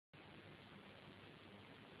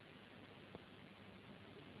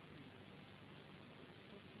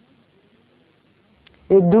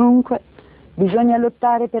E dunque bisogna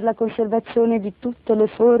lottare per la conservazione di tutte le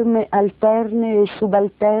forme alterne e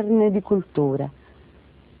subalterne di cultura.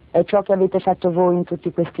 È ciò che avete fatto voi in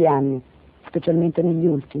tutti questi anni, specialmente negli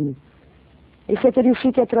ultimi. E siete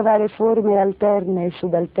riusciti a trovare forme alterne e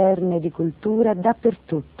subalterne di cultura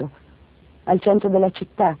dappertutto, al centro della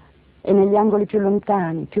città e negli angoli più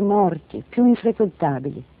lontani, più morti, più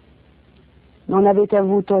infrequentabili. Non avete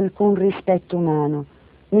avuto alcun rispetto umano,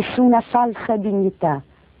 nessuna falsa dignità,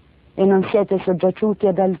 e non siete soggiaciuti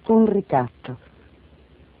ad alcun ricatto.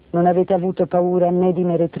 Non avete avuto paura né di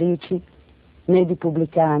meretrici, né di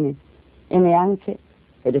pubblicani, e neanche,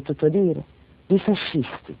 ed è tutto dire, di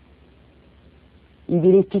fascisti. I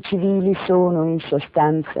diritti civili sono, in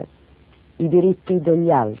sostanza, i diritti degli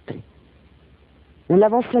altri. Nella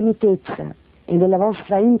vostra mitezza e nella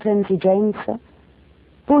vostra intransigenza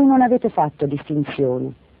voi non avete fatto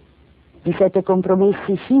distinzioni. Vi siete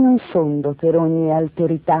compromessi fino in fondo per ogni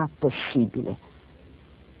alterità possibile.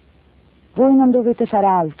 Voi non dovete far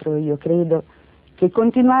altro, io credo, che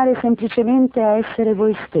continuare semplicemente a essere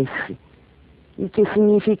voi stessi, il che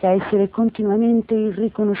significa essere continuamente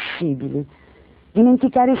irriconoscibili,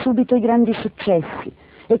 dimenticare subito i grandi successi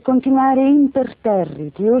e continuare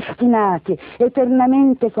imperterriti, ostinati,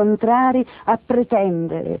 eternamente contrari a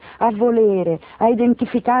pretendere, a volere, a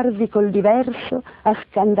identificarvi col diverso, a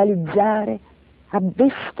scandalizzare, a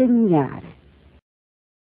bestemmiare.